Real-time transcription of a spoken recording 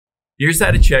Here's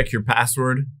how to check your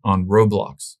password on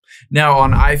Roblox. Now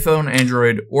on iPhone,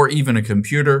 Android, or even a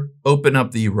computer, open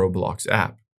up the Roblox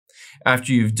app.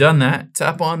 After you've done that,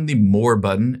 tap on the More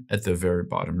button at the very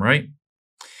bottom right.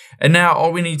 And now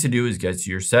all we need to do is get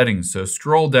to your settings. So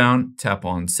scroll down, tap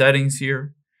on Settings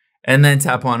here, and then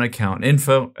tap on Account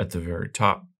Info at the very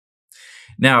top.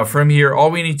 Now from here,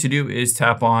 all we need to do is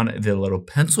tap on the little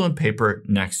pencil and paper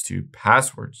next to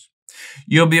Passwords.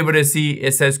 You'll be able to see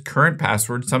it says current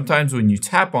password. Sometimes when you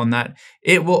tap on that,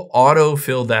 it will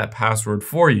auto-fill that password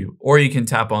for you, or you can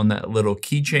tap on that little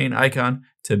keychain icon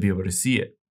to be able to see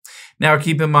it. Now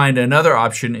keep in mind, another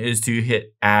option is to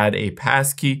hit add a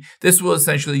passkey. This will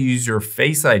essentially use your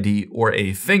Face ID or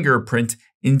a fingerprint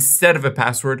instead of a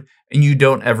password, and you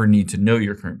don't ever need to know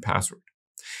your current password.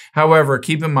 However,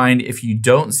 keep in mind, if you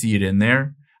don't see it in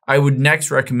there, I would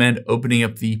next recommend opening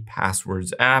up the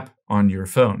Passwords app on your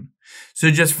phone. So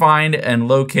just find and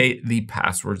locate the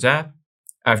Passwords app.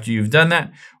 After you've done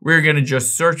that, we're going to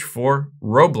just search for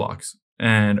Roblox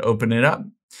and open it up.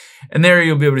 And there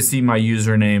you'll be able to see my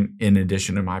username in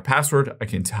addition to my password. I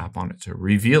can tap on it to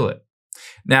reveal it.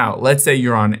 Now, let's say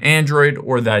you're on Android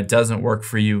or that doesn't work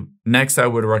for you. Next, I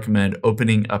would recommend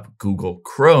opening up Google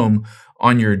Chrome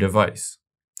on your device.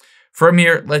 From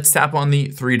here, let's tap on the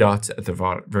three dots at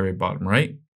the very bottom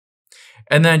right.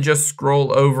 And then just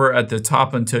scroll over at the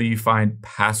top until you find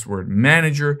Password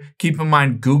Manager. Keep in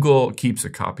mind, Google keeps a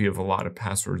copy of a lot of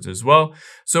passwords as well.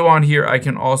 So on here, I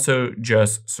can also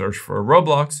just search for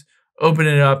Roblox, open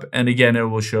it up, and again, it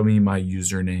will show me my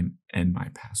username and my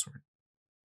password.